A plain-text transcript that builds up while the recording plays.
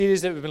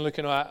Series that we've been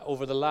looking at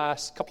over the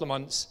last couple of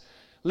months,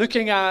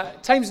 looking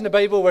at times in the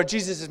Bible where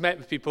Jesus has met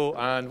with people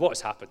and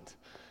what's happened.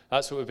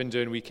 That's what we've been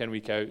doing week in,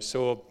 week out.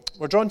 So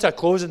we're drawn to a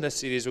close in this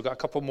series. We've got a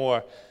couple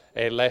more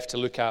left to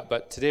look at,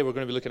 but today we're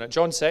going to be looking at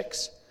John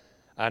 6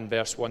 and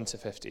verse 1 to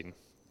 15.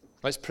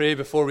 Let's pray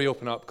before we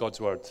open up God's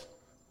Word.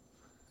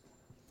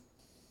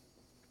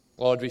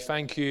 Lord, we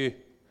thank you.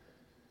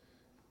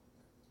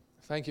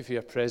 Thank you for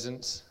your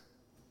presence.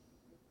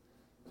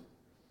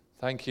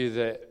 Thank you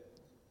that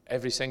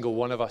every single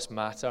one of us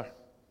matter.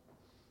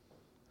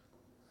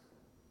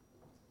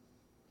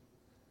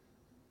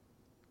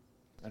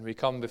 And we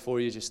come before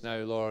you just now,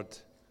 Lord,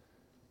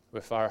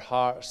 with our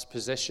hearts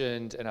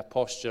positioned in a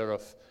posture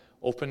of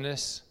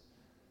openness,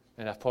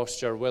 in a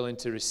posture willing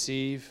to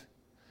receive,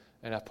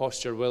 in a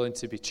posture willing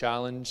to be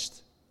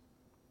challenged.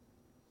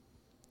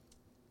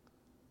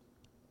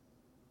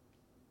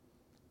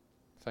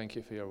 Thank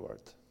you for your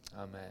word.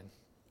 Amen.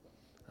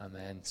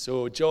 Amen.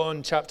 So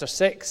John chapter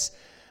 6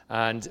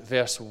 and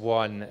verse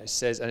 1, it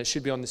says, and it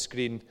should be on the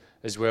screen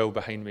as well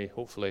behind me,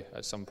 hopefully,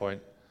 at some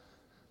point.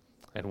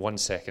 In 1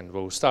 second,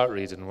 we'll start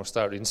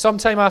reading.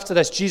 Sometime after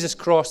this, Jesus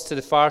crossed to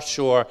the far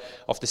shore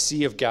of the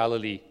Sea of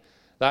Galilee.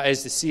 That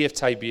is the Sea of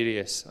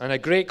Tiberias. And a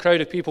great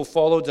crowd of people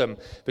followed him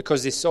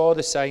because they saw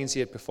the signs he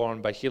had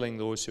performed by healing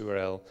those who were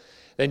ill.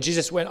 Then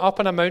Jesus went up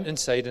on a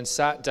mountainside and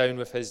sat down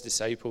with his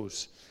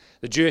disciples.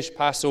 The Jewish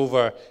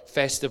Passover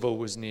festival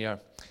was near.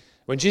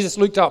 When Jesus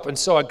looked up and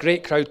saw a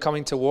great crowd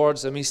coming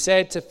towards him, he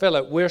said to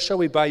Philip, "Where shall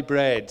we buy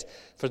bread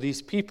for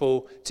these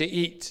people to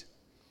eat?"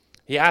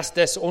 He asked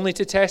this only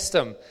to test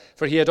him,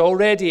 for he had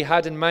already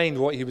had in mind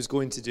what he was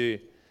going to do.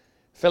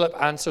 Philip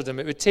answered him,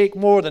 "It would take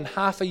more than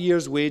half a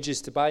year's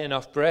wages to buy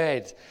enough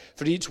bread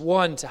for each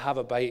one to have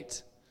a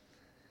bite."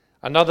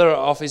 Another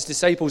of his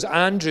disciples,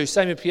 Andrew,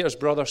 Simon Peter's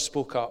brother,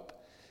 spoke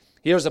up.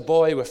 "Here's a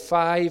boy with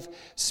 5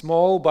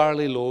 small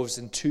barley loaves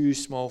and 2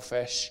 small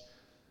fish.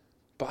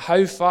 But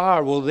how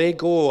far will they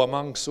go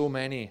among so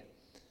many?"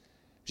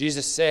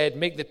 Jesus said,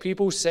 "Make the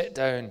people sit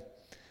down."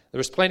 There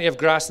was plenty of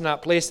grass in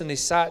that place, and they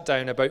sat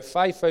down. About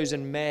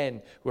 5,000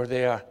 men were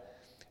there.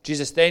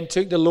 Jesus then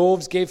took the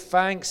loaves, gave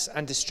thanks,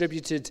 and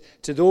distributed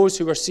to those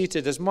who were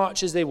seated as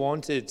much as they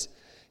wanted.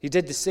 He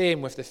did the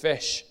same with the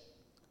fish.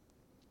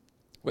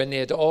 When they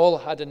had all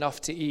had enough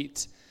to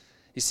eat,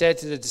 he said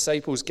to the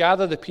disciples,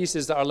 "Gather the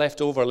pieces that are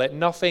left over. Let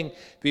nothing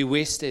be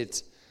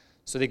wasted."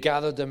 So they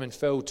gathered them and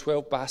filled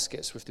 12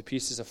 baskets with the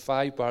pieces of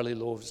 5 barley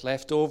loaves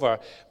left over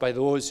by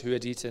those who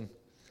had eaten.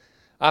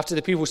 After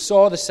the people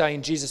saw the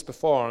sign Jesus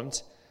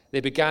performed,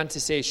 they began to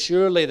say,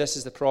 "Surely this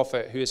is the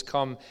prophet who has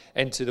come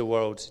into the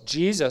world."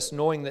 Jesus,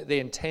 knowing that they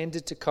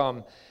intended to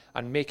come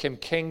and make him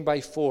king by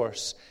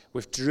force,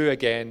 withdrew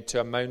again to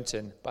a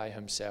mountain by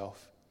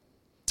himself.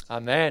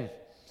 Amen.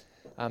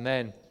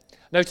 Amen.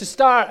 Now, to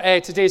start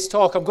today's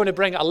talk, I'm going to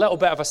bring a little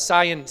bit of a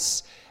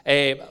science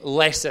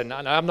lesson.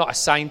 And I'm not a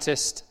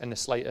scientist in the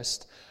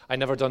slightest. I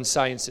never done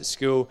science at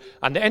school.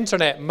 And the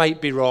internet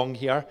might be wrong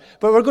here,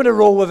 but we're going to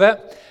roll with it.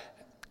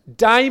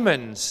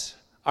 Diamonds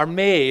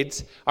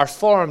are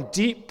formed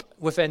deep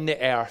within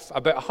the earth,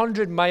 about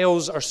 100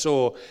 miles or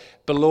so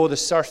below the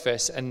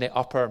surface in the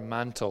upper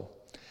mantle.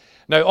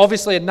 Now,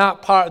 obviously, in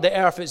that part of the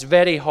earth, it's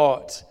very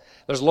hot.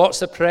 There's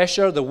lots of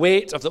pressure, the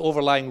weight of the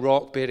overlying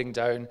rock bearing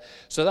down.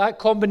 So that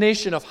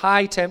combination of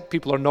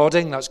people are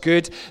nodding, that's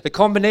good. The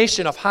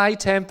combination of high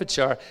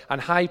temperature and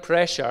high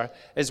pressure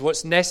is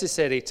what's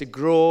necessary to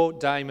grow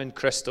diamond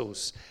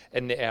crystals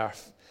in the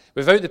earth.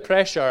 Without the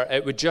pressure,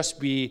 it would just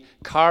be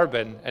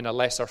carbon in a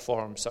lesser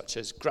form, such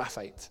as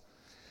graphite.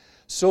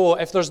 So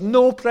if there's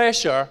no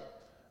pressure,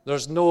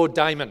 there's no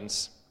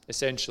diamonds,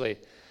 essentially.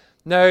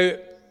 Now,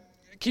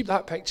 keep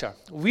that picture.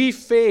 We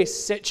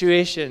face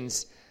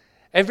situations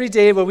every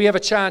day where we have a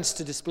chance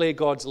to display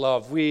God's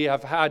love. We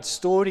have had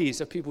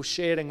stories of people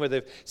sharing where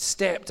they've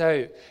stepped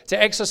out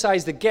to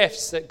exercise the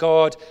gifts that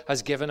God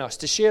has given us,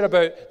 to share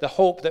about the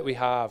hope that we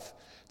have,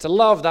 to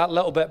love that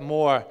little bit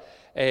more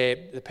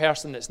the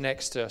person that's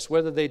next to us,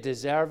 whether they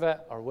deserve it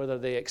or whether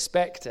they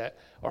expect it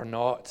or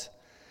not.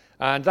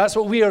 And that's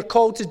what we are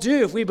called to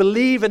do if we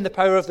believe in the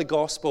power of the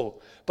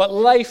gospel. But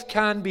life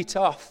can be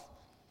tough.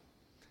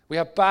 We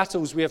have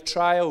battles, we have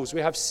trials,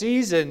 we have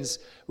seasons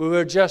where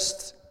we're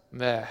just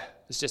meh.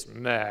 It's just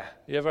meh.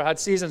 You ever had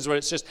seasons where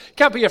it's just,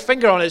 can't put your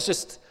finger on it,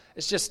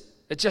 it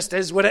just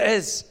is what it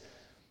is?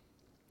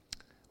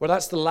 Well,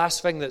 that's the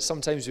last thing that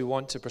sometimes we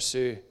want to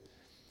pursue.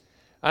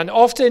 And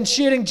often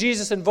sharing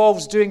Jesus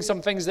involves doing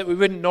some things that we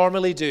wouldn't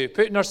normally do,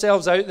 putting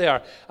ourselves out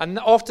there. And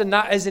often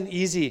that isn't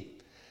easy.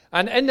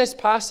 And in this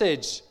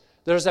passage,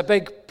 there's a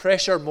big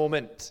pressure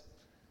moment.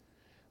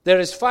 There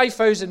is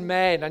 5,000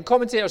 men, and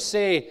commentators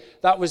say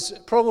that was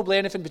probably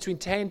anything between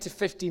 10 to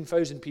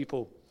 15,000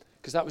 people,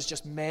 because that was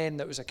just men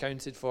that was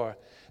accounted for.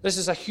 This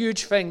is a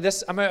huge thing.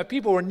 This amount of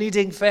people were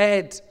needing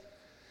fed.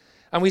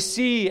 And we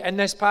see in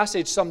this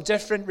passage some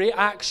different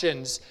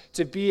reactions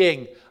to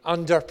being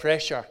under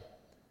pressure.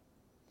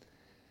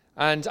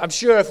 And I'm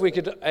sure if we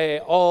could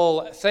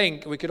all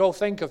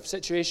think of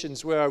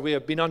situations where we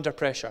have been under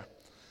pressure,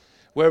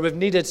 where we've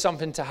needed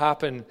something to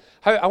happen.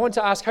 I want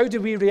to ask, how do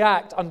we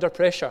react under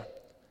pressure?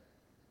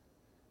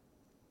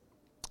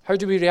 How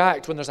do we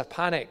react when there's a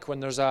panic, when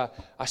there's a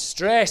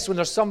stress,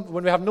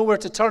 when we have nowhere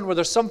to turn, where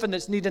there's something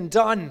that's needing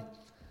done?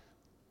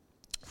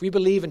 If we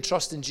believe and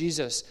trust in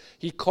Jesus,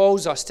 he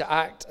calls us to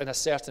act in a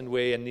certain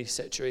way in these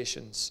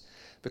situations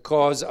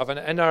because of an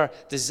inner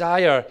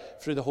desire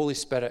through the Holy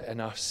Spirit in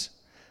us.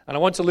 And I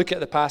want to look at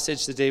the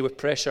passage today with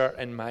pressure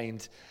in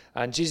mind.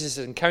 And Jesus'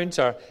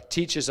 encounter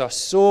teaches us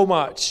so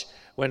much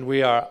when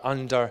we are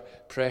under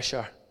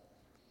pressure.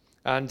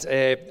 And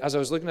as I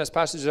was looking at this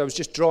passage, I was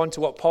just drawn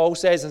to what Paul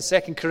says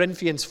in 2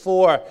 Corinthians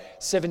 4,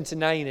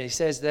 7-9. He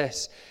says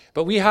this,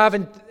 "But we have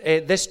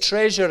this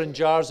treasure in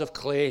jars of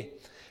clay,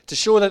 to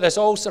show that this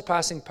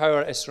all-surpassing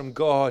power is from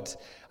God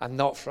and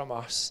not from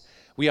us.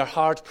 We are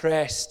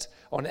hard-pressed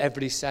on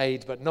every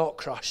side, but not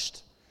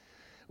crushed.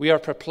 We are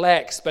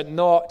perplexed, but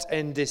not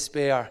in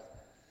despair.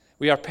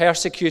 We are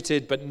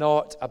persecuted, but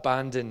not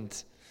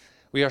abandoned.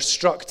 We are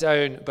struck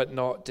down, but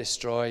not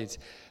destroyed."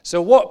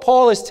 So what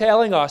Paul is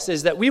telling us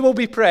is that we will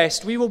be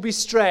pressed, we will be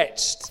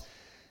stretched,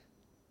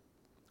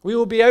 we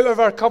will be out of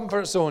our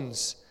comfort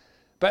zones.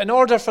 But in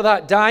order for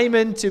that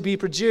diamond to be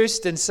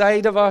produced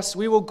inside of us,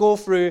 we will go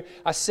through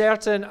a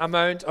certain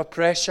amount of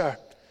pressure.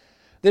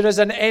 There is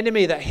an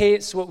enemy that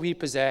hates what we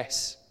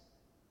possess.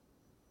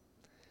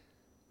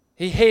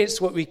 He hates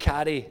what we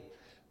carry.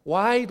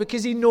 Why?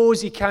 Because he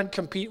knows he can't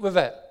compete with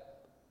it.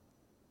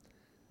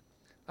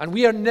 And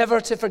we are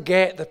never to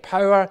forget the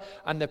power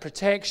and the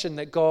protection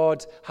that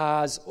God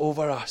has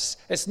over us.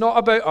 It's not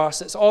about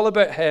us, it's all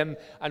about him,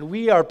 and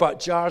we are but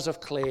jars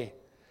of clay.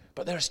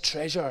 But there's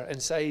treasure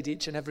inside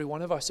each and every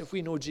one of us if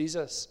we know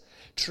Jesus.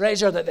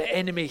 Treasure that the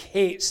enemy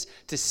hates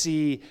to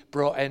see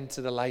brought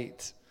into the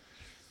light.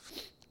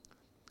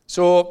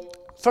 So,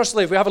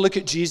 firstly, if we have a look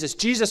at Jesus,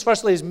 Jesus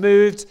firstly is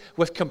moved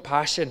with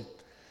compassion.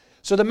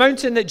 So the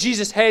mountain that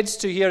Jesus heads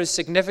to here is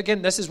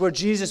significant. This is where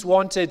Jesus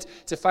wanted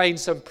to find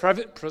some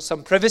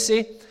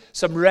privacy,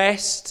 some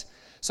rest,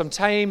 some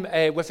time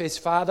with his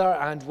Father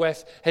and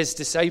with his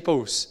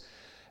disciples.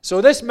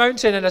 So this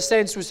mountain, in a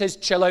sense, was his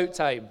chill-out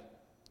time.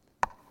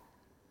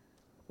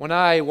 When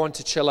I want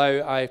to chill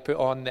out, I put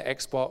on the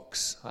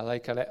Xbox. I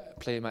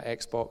play my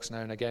Xbox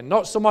now and again.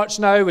 Not so much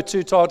now with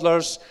 2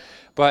 toddlers,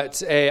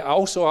 but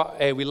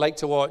we like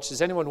to watch.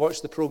 Has anyone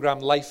watched the program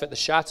Life at the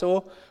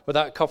Chateau with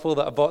that couple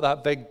that bought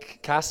that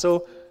big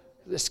castle?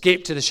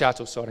 Escape to the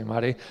Chateau, sorry,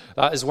 Mary.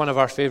 That is one of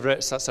our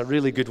favourites. That's a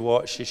really good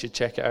watch. You should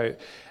check it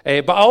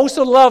out. But I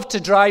also love to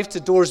drive to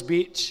Dores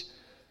Beach.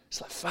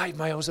 It's like 5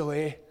 miles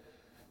away.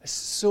 It's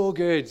so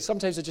good.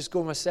 Sometimes I just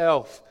go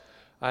myself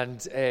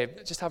and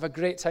just have a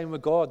great time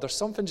with God. There's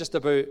something just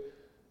about,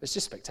 it's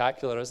just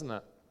spectacular, isn't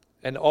it?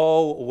 In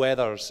all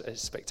weathers,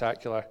 it's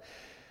spectacular.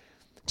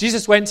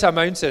 Jesus went to a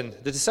mountain.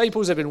 The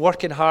disciples had been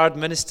working hard,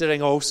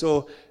 ministering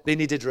also. They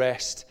needed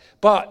rest.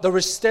 But there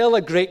was still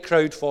a great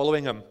crowd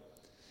following him.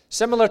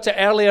 Similar to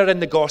earlier in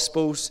the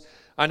Gospels,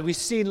 and we've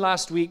seen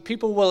last week,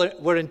 people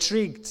were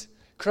intrigued.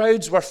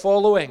 Crowds were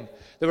following.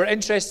 They were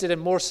interested in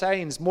more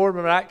signs, more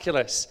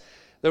miraculous.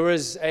 There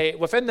was,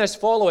 within this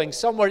following,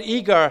 some were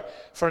eager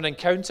for an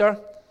encounter.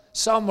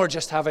 Some were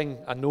just having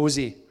a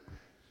nosy.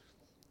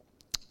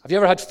 Have you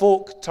ever had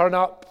folk turn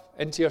up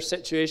into your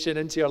situation,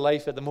 into your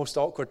life at the most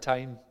awkward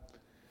time?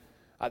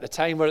 At the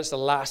time where it's the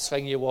last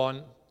thing you want?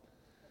 Have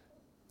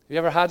you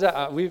ever had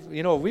it?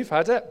 We've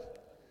had it.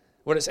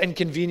 Where it's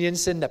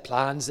inconveniencing the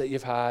plans that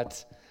you've had,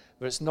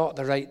 where it's not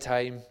the right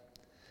time.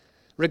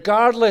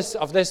 Regardless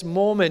of this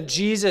moment,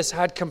 Jesus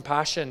had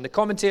compassion. The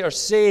commentators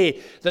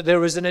say that there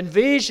was an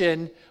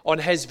invasion on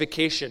his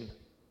vacation.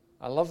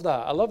 I love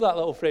that. I love that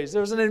little phrase. There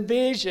was an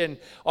invasion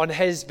on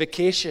his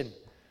vacation.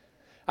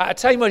 At a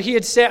time where he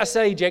had set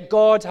aside, yet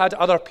God had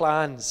other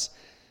plans,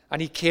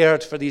 and he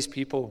cared for these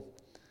people.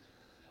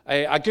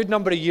 A good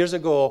number of years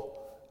ago,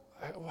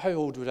 how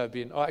old would I have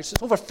been?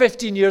 Over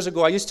 15 years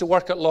ago, I used to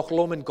work at Loch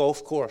Lomond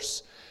Golf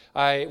Course.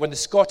 When the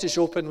Scottish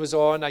Open was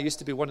on, I used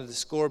to be one of the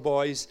score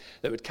boys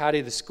that would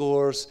carry the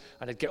scores,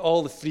 and I'd get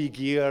all the free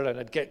gear, and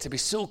I'd get to be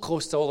so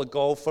close to all the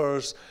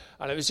golfers,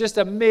 and it was just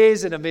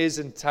amazing,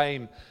 amazing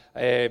time.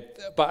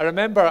 But I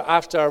remember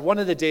after one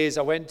of the days,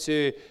 I went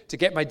to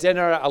get my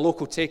dinner at a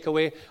local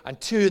takeaway, and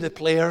 2 of the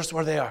players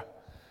were there.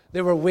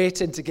 They were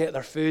waiting to get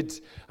their food,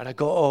 and I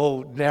got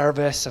all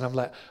nervous, and I'm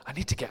like, I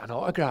need to get an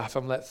autograph.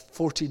 I'm like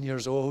 14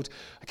 years old.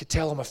 I could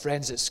tell all my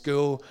friends at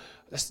school,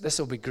 this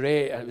will be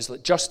great. And it was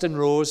like Justin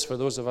Rose, for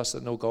those of us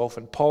that know golf,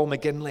 and Paul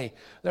McGinley.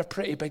 They're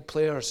pretty big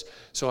players.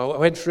 So I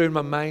went through in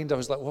my mind, I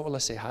was like, what will I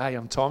say? Hi,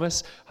 I'm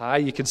Thomas. Hi,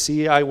 you can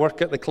see I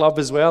work at the club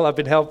as well. I've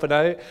been helping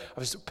out. I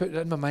was putting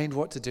in my mind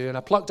what to do, and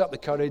I plucked up the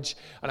courage,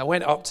 and I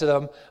went up to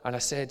them, and I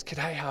said, could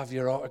I have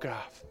your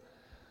autograph?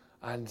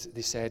 And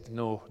they said,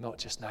 no, not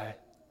just now.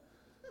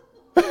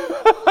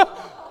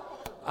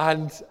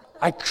 And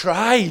I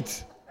cried.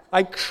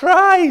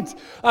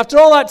 After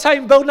all that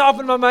time building it up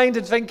in my mind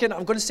and thinking,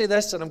 I'm going to say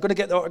this and I'm going to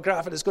get the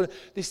autograph and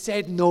they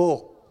said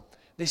no.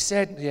 They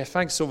said, yeah,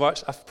 thanks so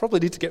much. I probably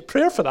need to get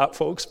prayer for that,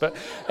 folks. But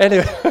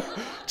anyway,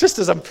 just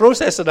as I'm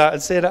processing that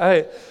and saying it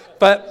out.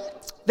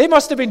 But They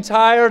must have been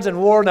tired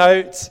and worn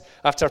out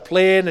after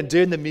playing and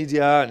doing the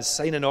media and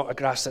signing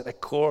autographs at the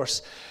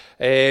course.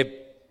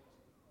 They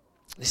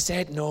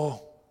said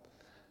no.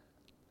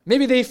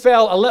 Maybe they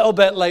felt a little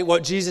bit like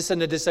what Jesus and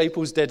the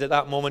disciples did at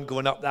that moment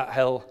going up that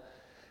hill.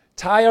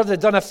 Tired, they've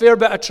done a fair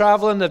bit of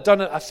traveling, they've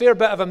done a fair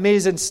bit of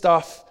amazing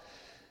stuff.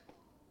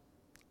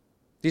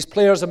 These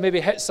players have maybe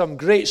hit some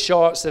great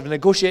shots, they've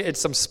negotiated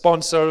some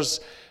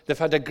sponsors, they've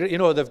had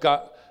they've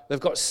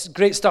got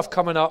great stuff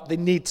coming up, they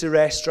need to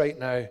rest right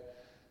now.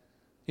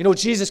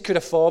 Jesus could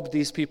have fobbed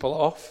these people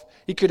off.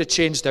 He could have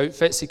changed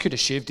outfits, he could have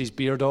shaved his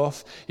beard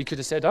off, he could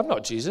have said, I'm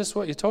not Jesus,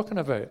 what are you talking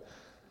about?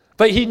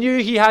 But he knew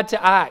he had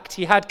to act.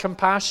 He had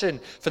compassion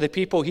for the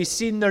people. He's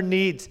seen their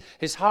need.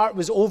 His heart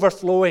was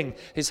overflowing.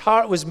 His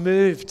heart was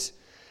moved.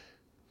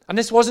 And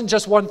this wasn't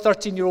just one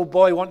 13-year-old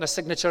boy wanting a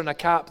signature and a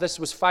cap. This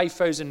was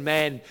 5,000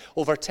 men,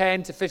 over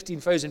 10 to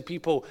 15,000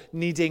 people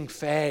needing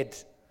fed.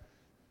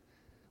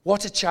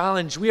 What a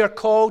challenge. We are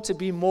called to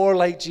be more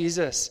like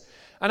Jesus.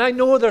 And I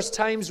know there's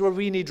times where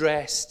we need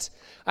rest.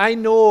 I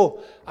know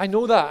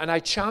that, and I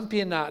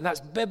champion that, and that's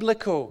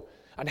biblical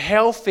and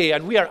healthy,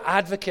 and we are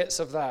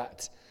advocates of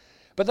that.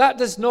 But that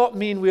does not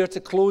mean we are to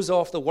close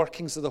off the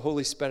workings of the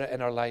Holy Spirit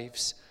in our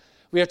lives.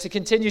 We are to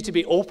continue to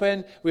be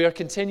open. We are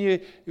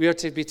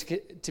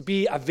to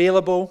be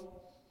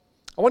available.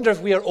 I wonder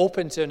if we are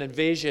open to an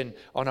invasion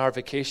on our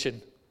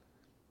vacation.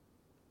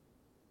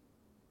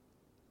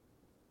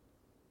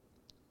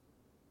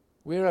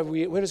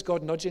 Where is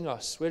God nudging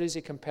us? Where is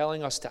he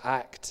compelling us to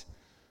act?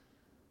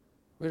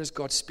 Where is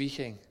God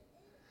speaking?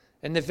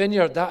 In the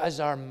vineyard, that is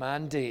our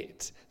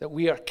mandate, that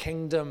we are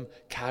kingdom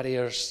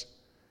carriers.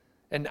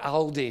 In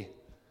Aldi,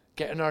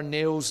 getting our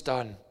nails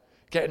done,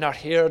 getting our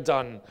hair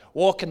done,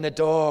 walking the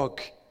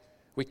dog.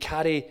 We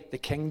carry the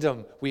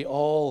kingdom. We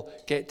all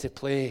get to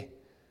play.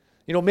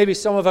 Maybe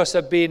some of us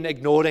have been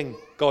ignoring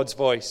God's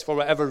voice for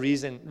whatever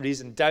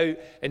reason, doubt,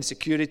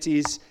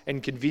 insecurities,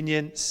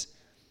 inconvenience.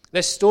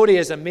 This story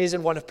is an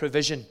amazing one of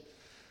provision,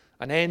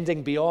 an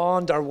ending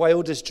beyond our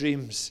wildest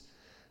dreams.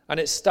 And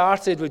it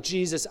started with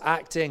Jesus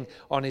acting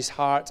on his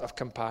heart of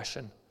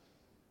compassion.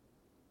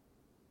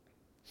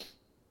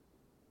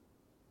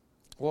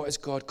 What is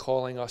God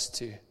calling us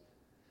to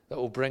that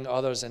will bring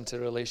others into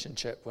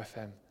relationship with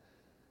him?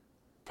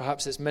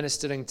 Perhaps it's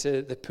ministering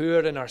to the poor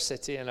in our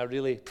city in a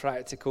really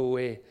practical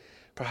way.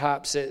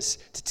 Perhaps it's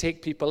to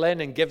take people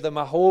in and give them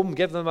a home,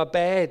 give them a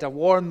bed, a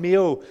warm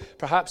meal.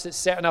 Perhaps it's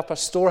setting up a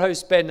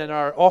storehouse bin in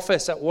our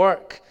office at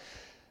work.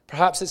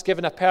 Perhaps it's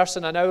giving a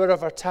person an hour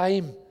of our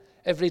time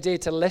every day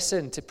to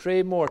listen, to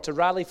pray more, to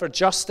rally for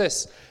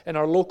justice in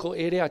our local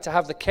area, to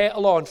have the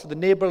kettle on for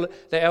the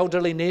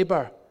elderly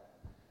neighbor.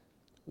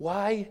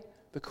 Why?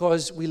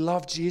 Because we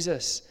love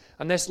Jesus.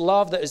 And this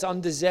love that is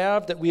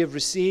undeserved, that we have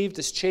received,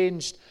 has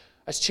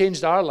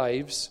changed our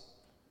lives.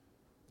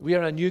 We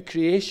are a new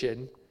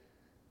creation,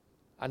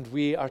 and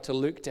we are to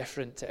look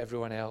different to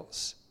everyone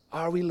else.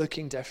 Are we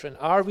looking different?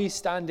 Are we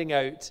standing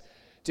out?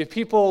 Do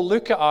people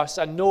look at us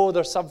and know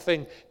there's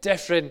something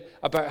different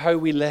about how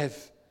we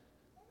live?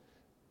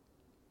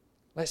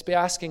 Let's be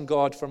asking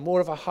God for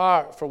more of a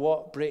heart for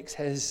what breaks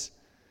his.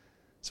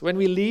 So when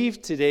we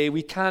leave today,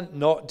 we can't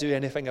not do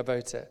anything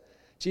about it.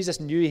 Jesus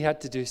knew he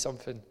had to do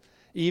something,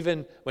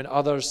 even when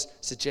others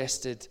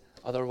suggested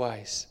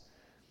otherwise.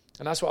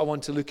 And that's what I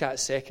want to look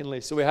at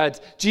secondly. So we had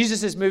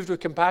Jesus is moved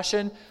with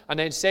compassion, and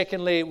then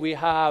secondly we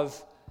have,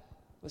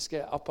 let's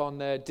get up on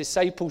the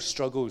disciple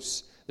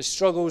struggles, the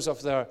struggles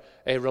of their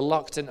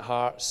reluctant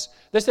hearts.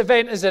 This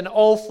event is in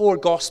all four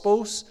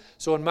Gospels.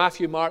 So in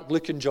Matthew, Mark,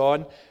 Luke, and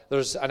John,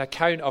 there's an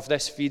account of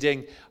this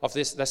feeding of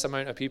this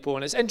amount of people.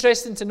 And it's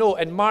interesting to note,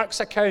 in Mark's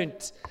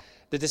account,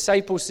 the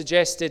disciples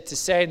suggested to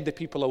send the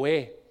people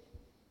away,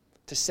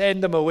 to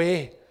send them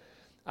away.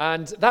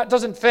 And that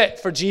doesn't fit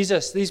for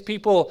Jesus. These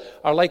people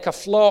are like a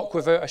flock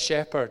without a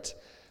shepherd.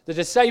 The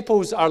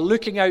disciples are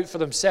looking out for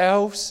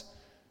themselves.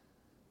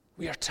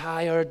 We are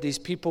tired. These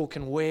people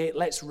can wait.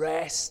 Let's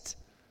rest.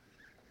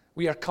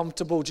 We are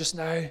comfortable just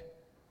now.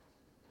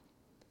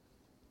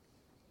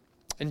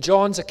 In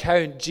John's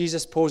account,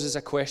 Jesus poses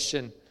a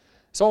question.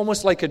 It's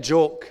almost like a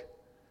joke.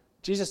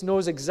 Jesus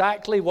knows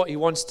exactly what he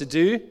wants to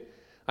do,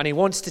 and he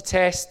wants to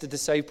test the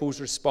disciples'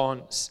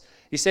 response.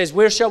 He says,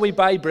 where shall we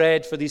buy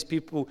bread for these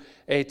people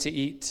to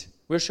eat?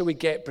 Where shall we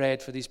get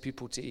bread for these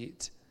people to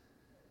eat?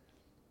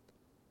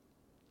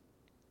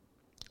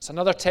 It's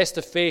another test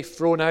of faith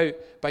thrown out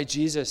by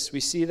Jesus. We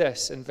see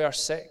this in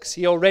verse 6.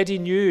 He already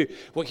knew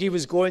what he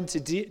was going to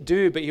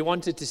do, but he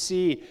wanted to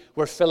see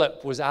where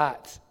Philip was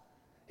at.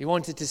 He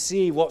wanted to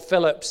see what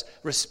Philip's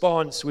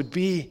response would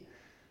be.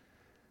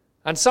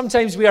 And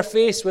sometimes we are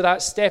faced with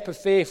that step of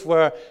faith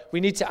where we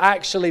need to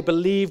actually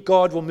believe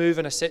God will move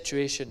in a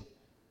situation.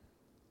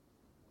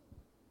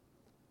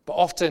 But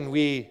often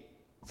we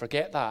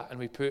forget that and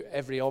we put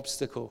every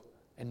obstacle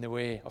in the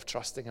way of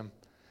trusting him.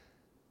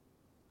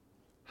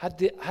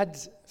 Had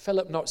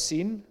Philip not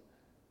seen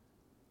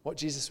what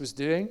Jesus was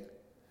doing?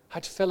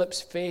 Had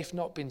Philip's faith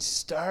not been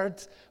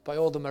stirred by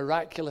all the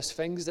miraculous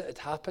things that had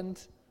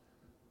happened?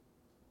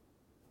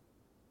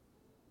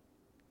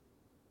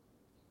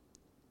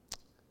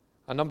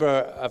 A number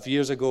of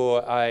years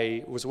ago,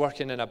 I was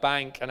working in a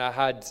bank, and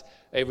I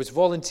was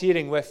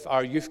volunteering with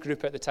our youth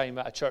group at the time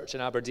at a church in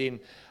Aberdeen,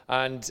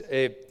 and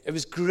it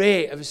was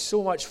great. It was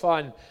so much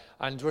fun,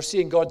 and we're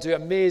seeing God do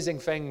amazing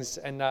things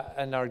in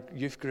our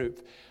youth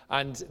group.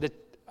 And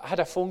I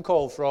had a phone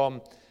call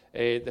from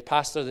the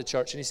pastor of the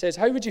church, and he says,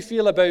 "How would you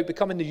feel about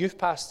becoming the youth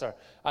pastor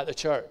at the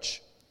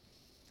church?"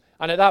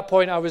 And at that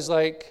point, I was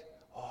like,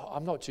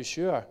 I'm not too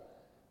sure.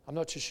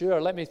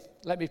 Let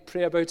me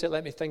pray about it.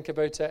 Let me think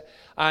about it.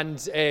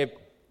 And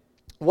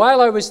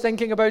while I was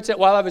thinking about it,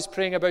 while I was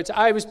praying about it,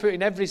 I was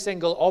putting every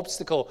single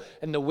obstacle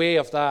in the way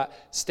of that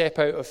step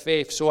out of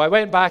faith. So I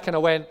went back and I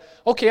went,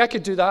 okay, I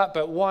could do that,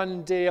 but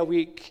one day a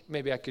week,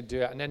 maybe I could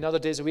do it. And then other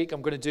days a week,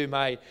 I'm going to do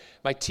my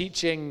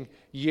teaching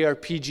year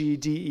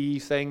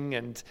PGDE thing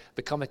and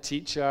become a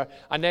teacher.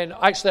 And then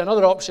actually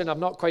another option, I've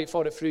not quite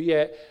thought it through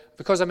yet,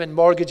 because I'm in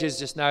mortgages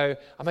just now,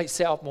 I might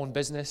set up my own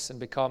business and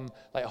become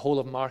like a whole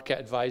of market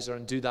advisor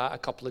and do that a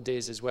couple of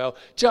days as well,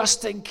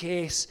 just in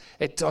case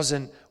it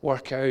doesn't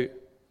work out.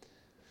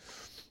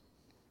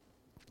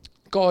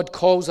 God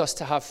calls us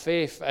to have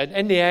faith. And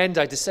in the end,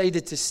 I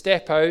decided to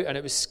step out, and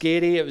it was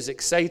scary, it was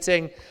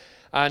exciting,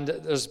 and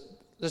there's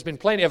been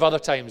plenty of other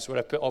times where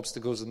I put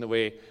obstacles in the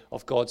way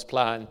of God's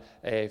plan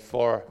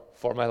for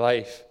my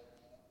life.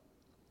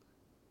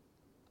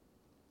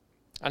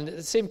 And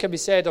the same can be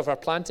said of our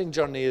planting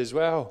journey as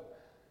well.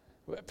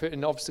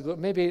 Putting obstacles,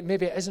 maybe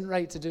it isn't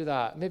right to do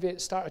that. Maybe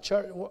start a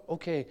church.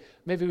 Okay,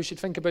 maybe we should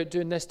think about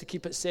doing this to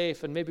keep it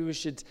safe, and maybe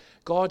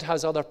God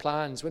has other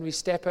plans. When we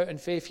step out in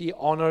faith, He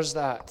honors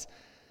that.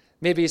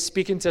 Maybe He's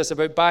speaking to us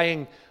about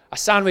buying a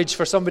sandwich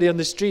for somebody on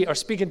the street, or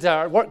speaking to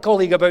our work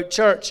colleague about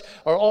church,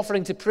 or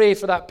offering to pray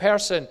for that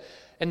person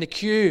in the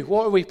queue.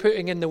 What are we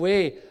putting in the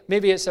way?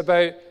 Maybe it's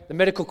about the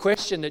miracle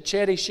question that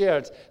Cherry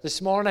shared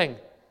this morning.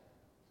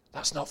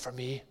 That's not for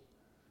me.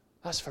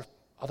 That's for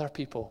other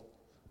people.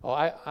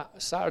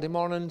 Saturday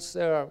mornings,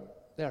 they're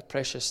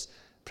precious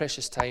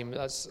time.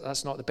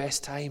 That's not the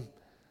best time.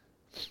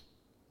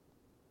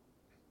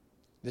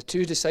 The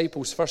two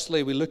disciples,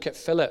 firstly, we look at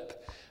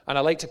Philip, and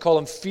I like to call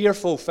him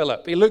fearful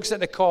Philip. He looks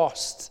at the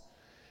cost.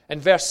 In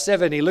verse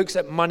 7, he looks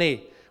at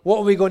money. What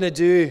are we going to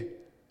do?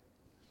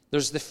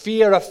 There's the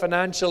fear of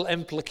financial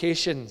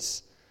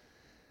implications.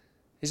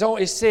 He's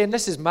always saying,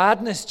 this is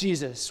madness,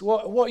 Jesus.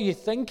 What are you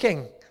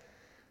thinking?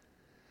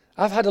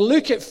 I've had a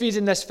look at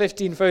feeding this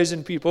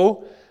 15,000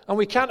 people, and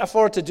we can't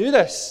afford to do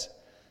this.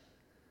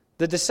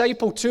 The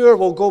disciple tour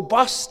will go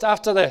bust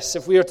after this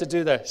if we are to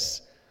do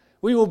this.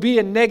 We will be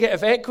in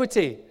negative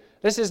equity.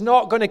 This is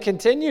not going to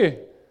continue.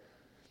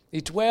 He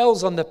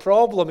dwells on the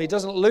problem. He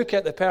doesn't look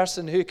at the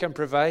person who can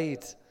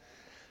provide.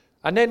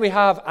 And then we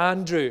have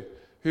Andrew,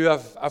 who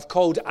I've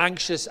called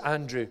Anxious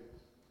Andrew.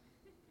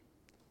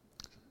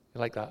 You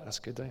like that? That's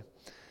good, eh?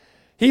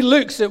 He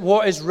looks at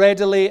what is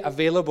readily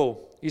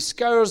available. He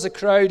scours the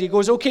crowd. He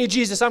goes, okay,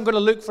 Jesus, I'm going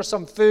to look for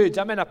some food.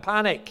 I'm in a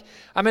panic.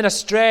 I'm in a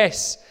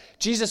stress.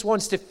 Jesus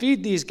wants to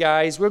feed these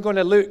guys. We're going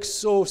to look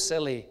so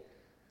silly.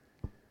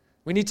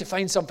 We need to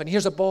find something.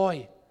 Here's a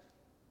boy.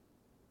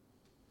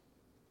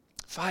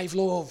 5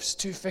 loaves,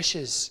 2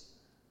 fishes.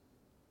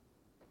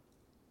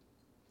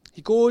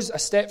 He goes a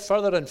step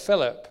further than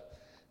Philip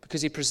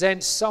because he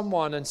presents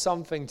someone and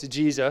something to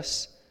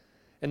Jesus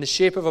in the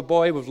shape of a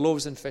boy with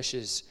loaves and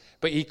fishes.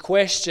 But he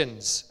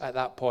questions at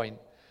that point.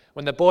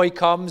 When the boy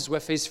comes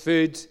with his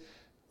food,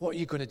 what are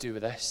you going to do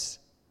with this?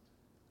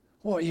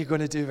 What are you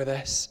going to do with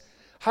this?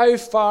 How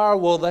far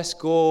will this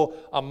go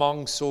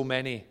among so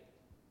many?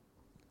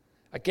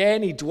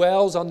 Again, he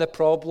dwells on the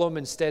problem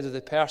instead of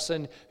the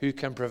person who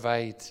can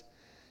provide.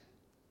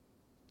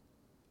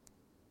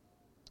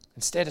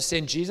 Instead of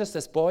saying, Jesus,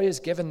 this boy is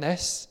given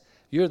this.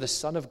 You're the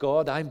Son of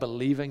God. I'm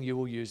believing you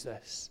will use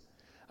this.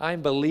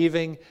 I'm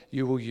believing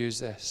you will use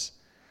this.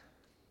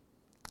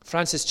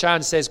 Francis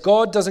Chan says,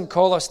 God doesn't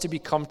call us to be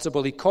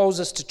comfortable. He calls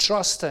us to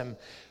trust Him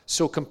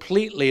so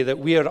completely that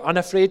we are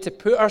unafraid to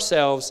put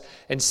ourselves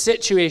in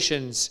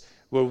situations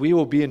where we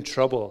will be in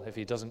trouble if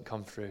He doesn't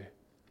come through.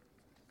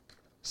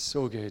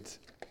 So good.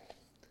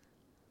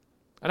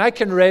 And I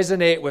can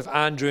resonate with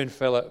Andrew and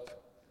Philip.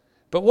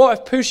 But what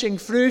if pushing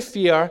through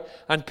fear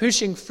and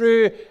pushing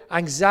through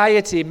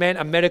anxiety meant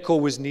a miracle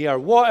was near?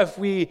 What if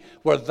we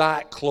were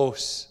that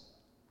close?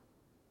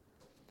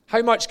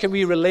 How much can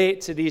we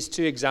relate to these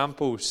two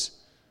examples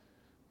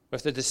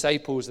with the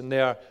disciples and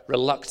their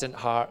reluctant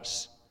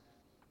hearts?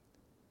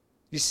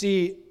 You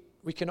see,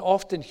 we can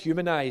often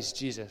humanize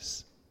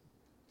Jesus.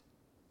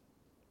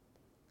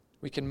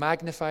 We can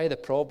magnify the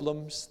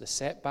problems, the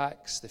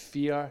setbacks, the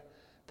fear,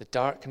 the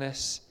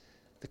darkness,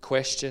 the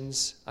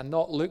questions, and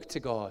not look to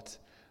God,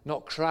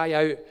 not cry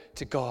out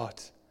to God.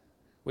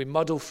 We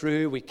muddle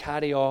through, we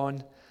carry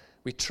on,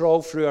 we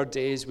trawl through our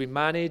days, we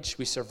manage,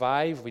 we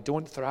survive, we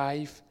don't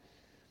thrive.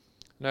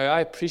 Now,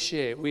 I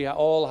appreciate we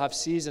all have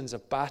seasons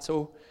of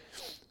battle,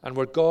 and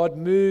where God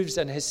moves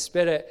and His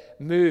Spirit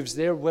moves,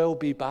 there will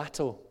be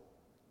battle.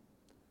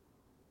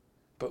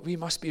 But we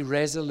must be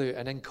resolute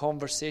and in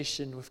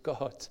conversation with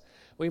God.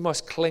 We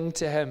must cling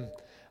to Him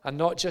and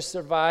not just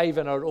survive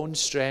in our own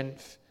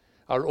strength,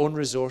 our own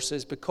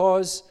resources,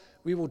 because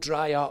we will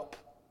dry up.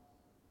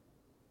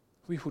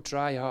 We will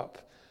dry up.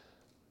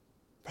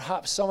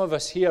 Perhaps some of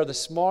us here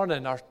this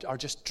morning are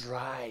just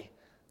dry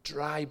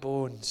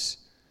bones,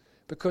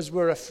 because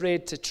we're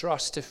afraid to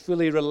trust, to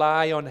fully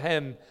rely on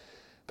Him,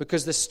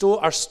 because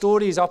our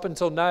stories up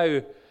until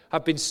now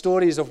have been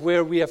stories of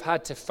where we have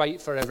had to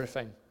fight for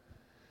everything,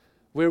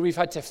 where we've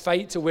had to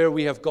fight to where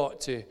we have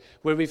got to,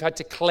 where we've had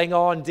to cling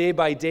on day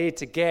by day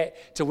to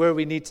get to where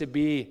we need to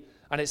be.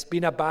 And it's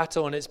been a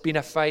battle and it's been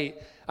a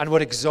fight, and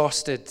we're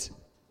exhausted.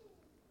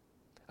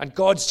 And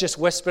God's just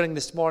whispering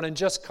this morning,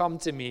 just come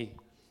to me.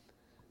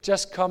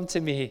 Just come to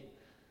me.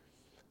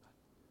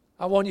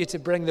 I want you to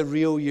bring the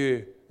real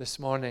you this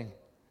morning.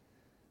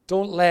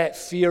 Don't let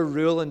fear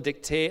rule and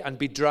dictate and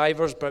be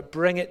drivers, but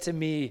bring it to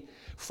me.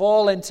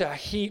 Fall into a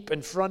heap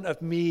in front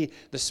of me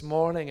this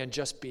morning and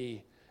just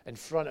be in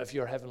front of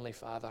your Heavenly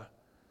Father.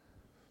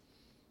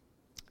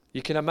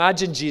 You can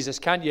imagine Jesus,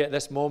 can't you, at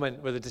this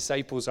moment where the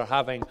disciples are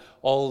having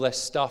all this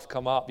stuff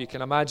come up. You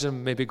can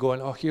imagine maybe going,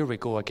 oh, here we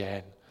go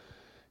again.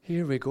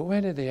 Here we go.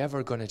 When are they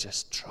ever going to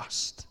just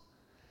trust?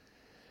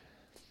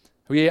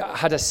 We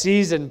had a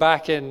season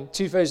back in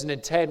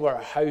 2010 where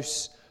our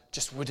house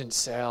just wouldn't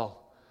sell.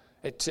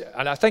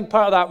 And I think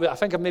part of that, I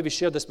think I've maybe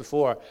shared this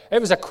before, it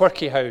was a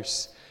quirky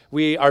house.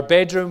 Our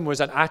bedroom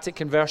was an attic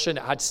conversion.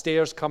 It had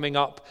stairs coming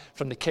up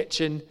from the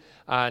kitchen,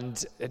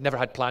 and it never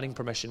had planning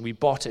permission. We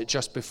bought it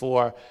just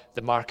before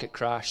the market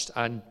crashed,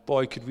 and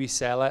boy, could we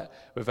sell it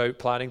without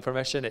planning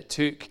permission. It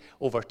took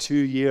over 2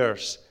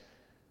 years.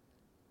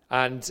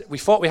 And we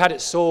thought we had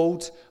it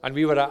sold, and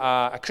we were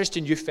at a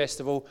Christian youth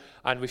festival,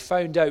 and we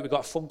found out, we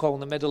got a phone call in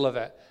the middle of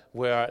it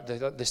where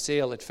the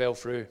sale had fell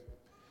through.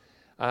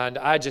 And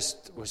I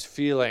just was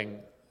feeling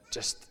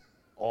just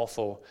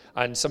awful.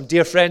 And some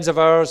dear friends of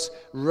ours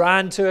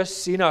ran to us,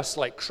 seen us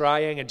like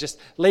crying, and just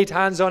laid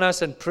hands on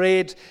us and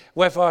prayed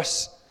with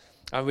us.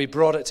 And we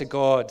brought it to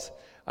God,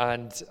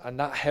 and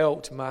that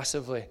helped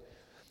massively.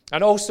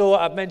 And also,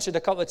 I've mentioned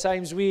a couple of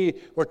times, we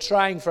were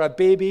trying for a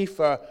baby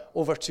for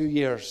over 2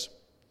 years.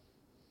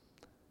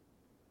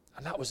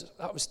 And that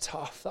was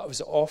tough. That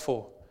was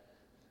awful.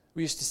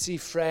 We used to see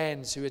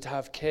friends who would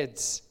have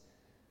kids,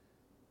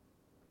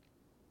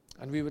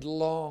 and we would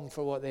long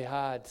for what they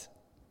had.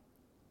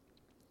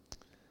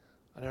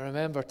 And I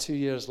remember 2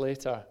 years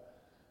later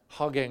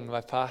hugging my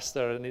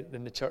pastor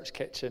in the church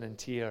kitchen in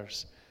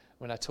tears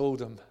when I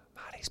told him,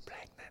 Mary's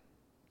pregnant.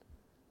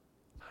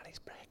 Mary's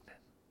pregnant.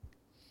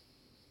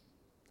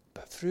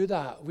 But through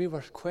that, we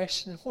were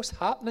questioning, what's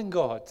happening,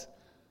 God?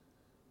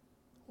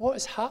 What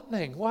is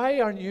happening?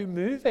 Why aren't you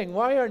moving?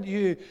 Why aren't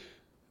you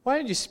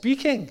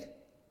speaking?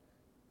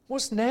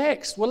 What's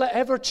next? Will it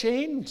ever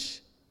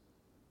change?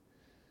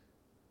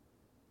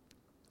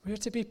 We are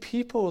to be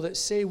people that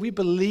say, we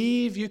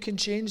believe you can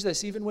change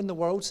this, even when the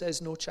world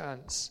says no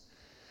chance.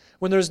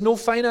 When there's no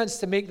finance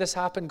to make this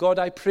happen, God,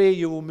 I pray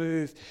you will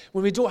move.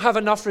 When we don't have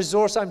enough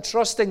resource, I'm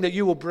trusting that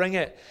you will bring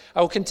it. I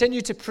will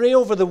continue to pray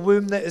over the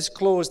womb that is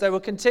closed. I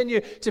will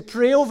continue to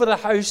pray over the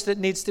house that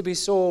needs to be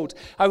sold.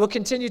 I will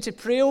continue to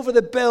pray over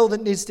the bill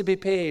that needs to be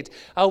paid.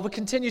 I will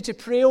continue to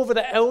pray over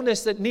the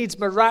illness that needs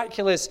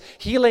miraculous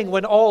healing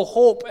when all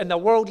hope in the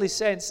worldly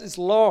sense is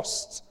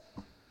lost.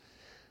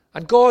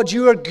 And God,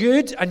 you are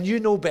good and you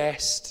know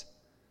best.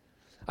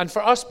 And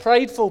for us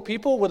prideful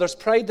people, where there's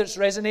pride that's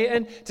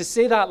resonating, to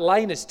say that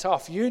line is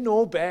tough. You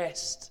know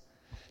best.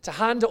 To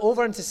hand it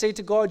over and to say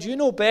to God, you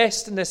know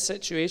best in this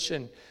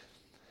situation.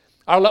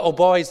 Our little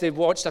boys, they've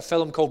watched a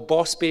film called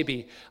Boss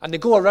Baby, and they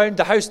go around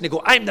the house and they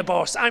go, I'm the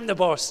boss, I'm the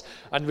boss.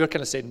 And we're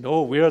kind of saying,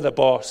 no, we're the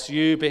boss.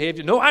 You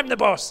behave. No, I'm the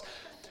boss.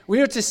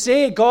 We are to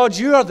say, God,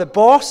 you are the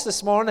boss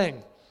this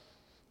morning.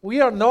 We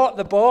are not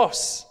the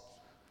boss.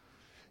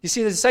 You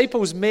see, the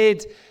disciples,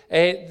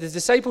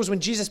 when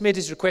Jesus made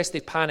his request, they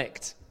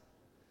panicked.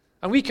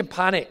 And we can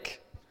panic,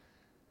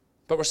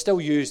 but we're still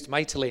used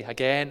mightily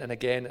again and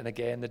again and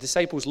again. The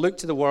disciples looked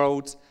to the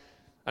world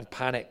and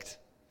panicked.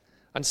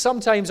 And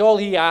sometimes all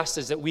he asks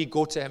is that we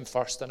go to him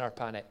first in our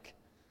panic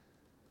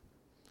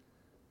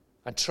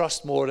and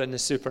trust more in the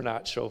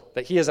supernatural,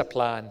 that he has a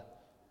plan.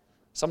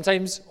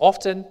 Sometimes,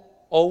 often,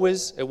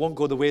 always, it won't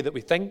go the way that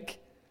we think,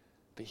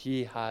 but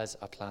he has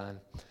a plan.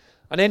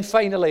 And then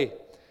finally,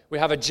 we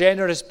have a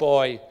generous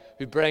boy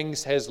who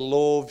brings his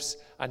loaves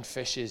and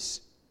fishes.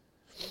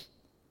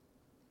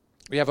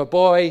 We have a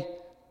boy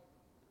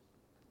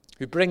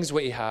who brings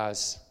what he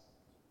has.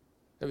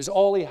 It was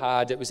all he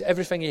had. It was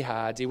everything he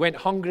had. He went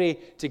hungry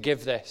to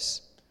give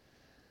this.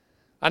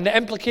 And the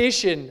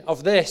implication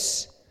of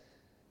this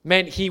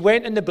meant he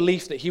went in the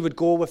belief that he would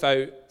go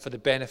without for the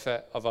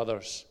benefit of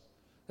others.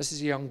 This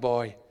is a young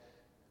boy.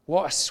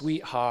 What a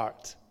sweet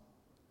heart.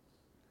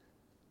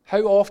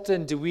 How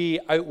often do we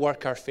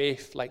outwork our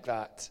faith like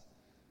that?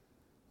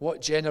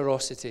 What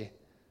generosity.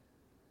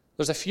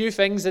 There's a few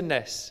things in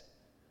this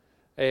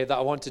that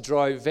I want to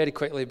draw out very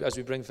quickly as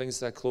we bring things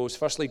to a close.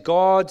 Firstly,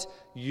 God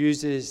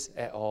uses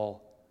it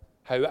all,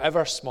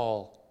 however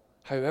small,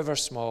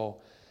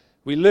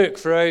 We look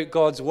throughout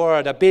God's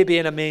word, a baby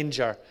in a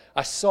manger,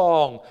 a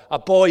song, a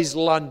boy's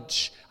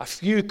lunch, a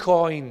few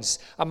coins,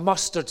 a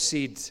mustard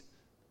seed.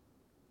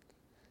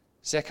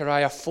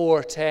 Zechariah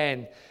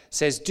 4:10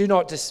 says, "Do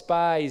not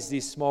despise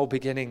these small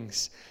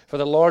beginnings, for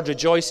the Lord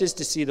rejoices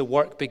to see the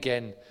work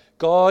begin."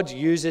 God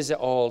uses it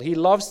all. He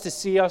loves to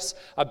see us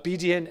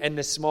obedient in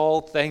the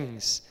small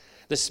things,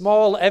 the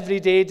small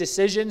everyday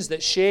decisions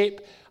that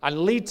shape and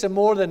lead to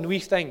more than we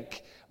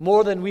think,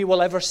 more than we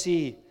will ever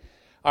see.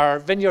 Our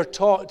Vineyard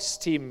Tots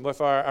team with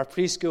our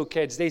preschool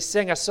kids, they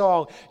sing a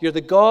song, "You're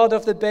the God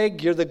of the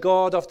big, you're the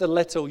God of the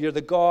little, you're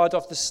the God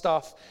of the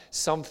stuff,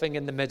 something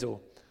in the middle."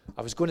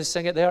 I was going to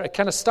sing it there. It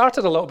kind of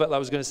started a little bit that I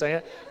was going to sing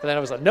it, but then I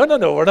was like, no,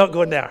 we're not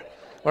going there.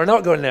 We're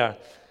not going there.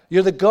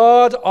 You're the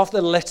God of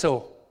the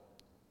little.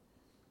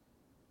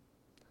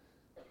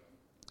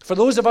 For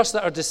those of us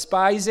that are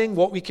despising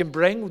what we can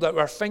bring, that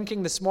we're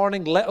thinking this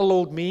morning, little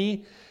old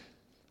me,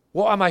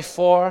 what am I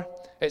for?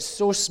 It's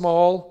so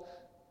small.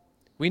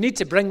 We need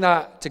to bring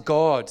that to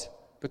God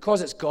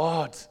because it's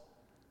God.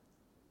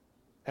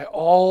 It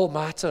all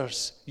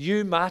matters.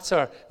 You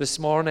matter this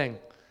morning.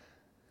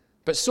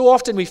 But so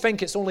often we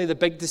think it's only the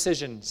big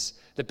decisions,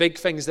 the big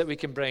things that we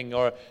can bring,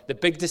 or the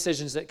big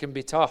decisions that can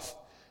be tough.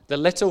 The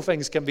little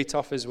things can be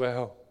tough as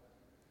well.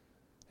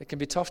 It can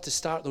be tough to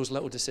start those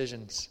little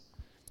decisions.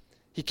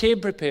 He came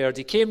prepared.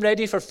 He came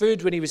ready for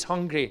food when he was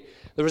hungry.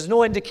 There was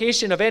no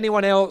indication of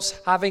anyone else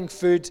having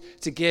food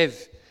to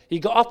give. He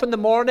got up in the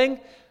morning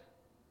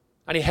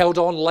and he held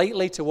on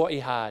lightly to what he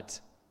had.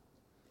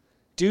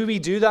 Do we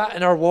do that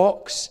in our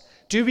walks?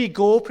 Do we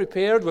go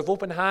prepared with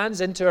open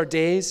hands into our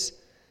days?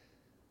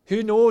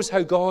 Who knows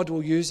how God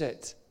will use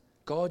it?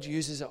 God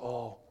uses it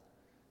all.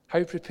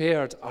 How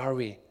prepared are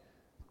we?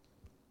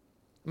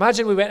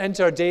 Imagine we went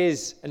into our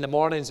days in the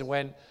mornings and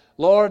went,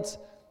 "Lord,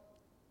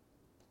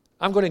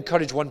 I'm going to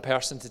encourage one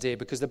person today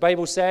because the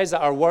Bible says that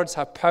our words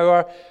have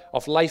power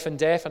of life and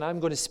death, and I'm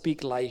going to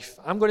speak life.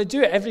 I'm going to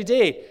do it every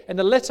day. In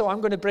the little,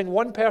 I'm going to bring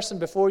one person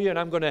before you, and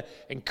I'm going to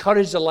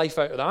encourage the life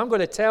out of them. I'm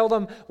going to tell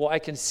them what I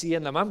can see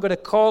in them. I'm going to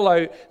call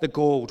out the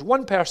gold.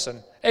 One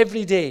person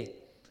every day.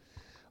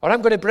 Or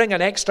I'm going to bring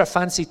an extra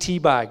fancy tea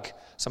bag,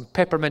 some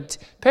peppermint.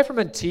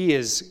 Peppermint tea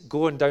is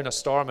going down a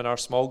storm in our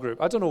small group.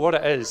 I don't know what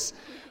it is.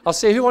 I'll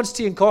say, who wants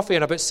tea and coffee?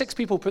 And about 6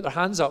 people put their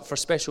hands up for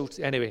special.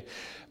 Anyway,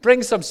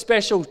 bring some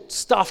special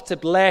stuff to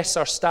bless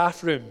our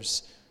staff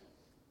rooms.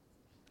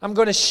 I'm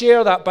going to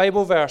share that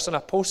Bible verse and I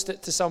post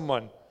it to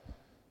someone.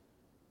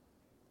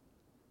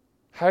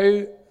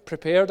 How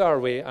prepared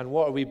are we and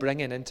what are we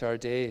bringing into our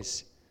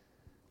days?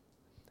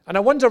 And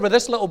I wonder with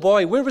this little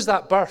boy, where was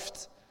that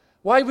birthed?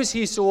 Why was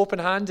he so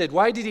open-handed?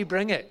 Why did he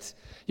bring it?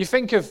 You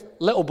think of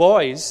little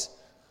boys,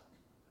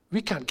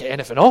 we can't get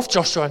anything off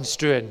Joshua and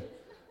Struan.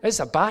 It's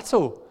a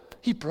battle.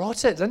 He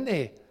brought it, didn't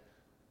he?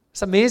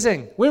 It's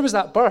amazing. Where was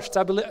that birthed?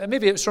 I believe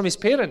maybe it was from his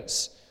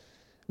parents.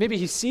 Maybe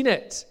he's seen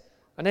it,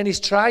 and then he's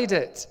tried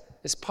it.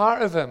 It's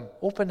part of him.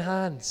 Open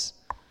hands.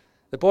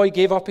 The boy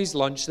gave up his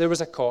lunch. There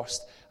was a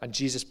cost, and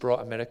Jesus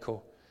brought a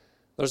miracle.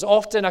 There's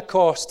often a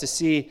cost to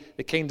see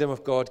the kingdom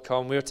of God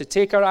come. We are to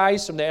take our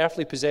eyes from the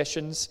earthly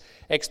possessions,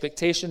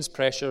 expectations,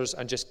 pressures,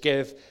 and just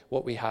give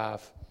what we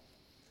have.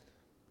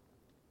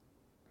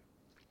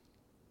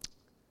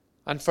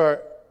 And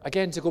for,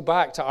 again, to go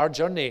back to our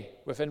journey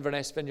with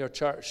Inverness Vineyard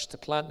Church, to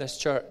plant this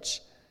church,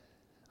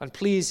 and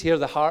please hear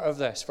the heart of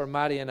this, for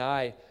Mary and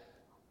I,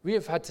 we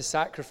have had to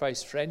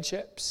sacrifice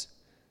friendships,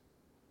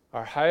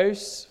 our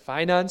house,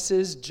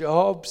 finances,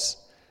 jobs,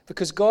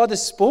 because God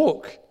has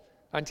spoke.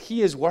 And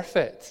he is worth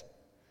it.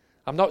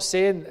 I'm not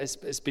saying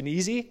it's been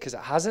easy, because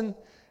it hasn't.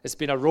 It's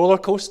been a roller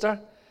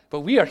coaster. But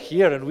we are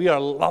here and we are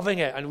loving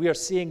it and we are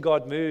seeing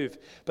God move.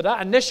 But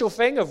that initial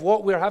thing of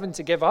what we're having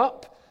to give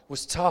up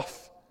was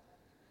tough.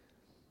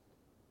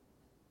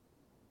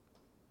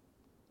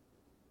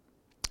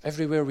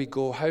 Everywhere we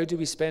go, how do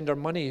we spend our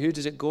money? Who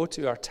does it go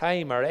to? Our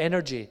time, our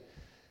energy.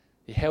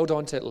 He held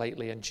on to it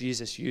lightly and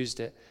Jesus used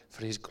it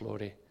for his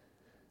glory.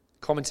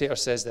 Commentator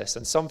says this,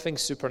 and something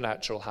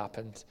supernatural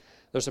happened.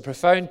 There's a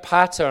profound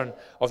pattern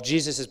of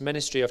Jesus'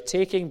 ministry of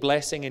taking,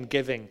 blessing, and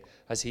giving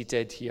as he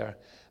did here.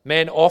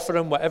 Men offer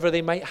him whatever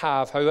they might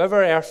have,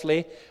 however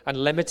earthly and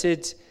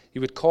limited. He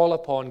would call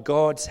upon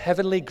God's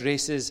heavenly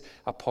graces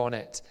upon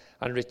it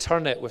and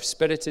return it with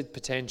spirited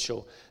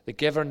potential the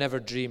giver never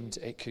dreamed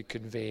it could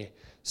convey.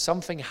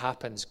 Something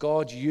happens.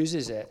 God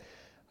uses it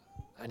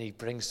and he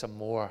brings some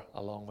more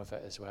along with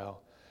it as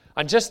well.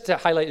 And just to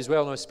highlight as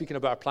well, when I was speaking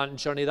about our planting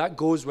journey, that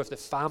goes with the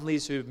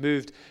families who've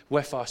moved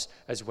with us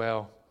as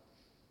well.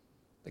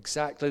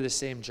 Exactly the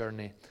same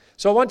journey.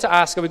 So I want to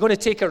ask, are we going to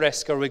take a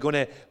risk or are we going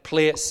to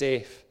play it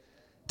safe?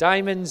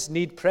 Diamonds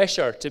need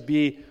pressure to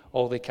be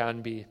all they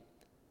can be.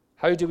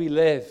 How do we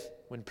live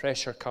when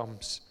pressure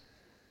comes?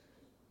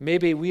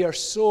 Maybe we are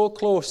so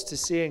close to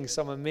seeing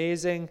some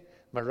amazing,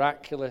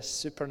 miraculous,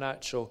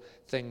 supernatural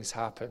things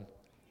happen.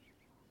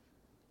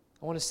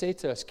 I want to say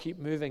to us, keep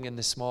moving in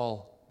the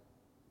small.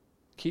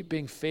 Keep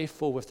being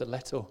faithful with the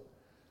little.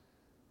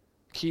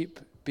 Keep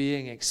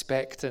being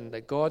expectant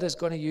that God is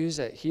going to use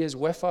it. He is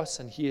with us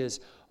and he is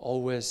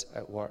always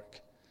at work.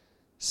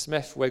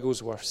 Smith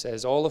Wigglesworth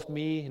says, all of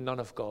me, none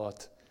of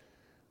God.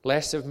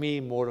 Less of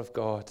me, more of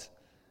God.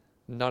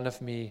 None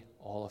of me,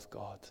 all of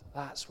God.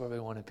 That's where we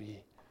want to be.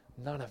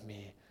 None of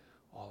me,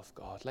 all of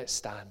God. Let's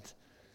stand.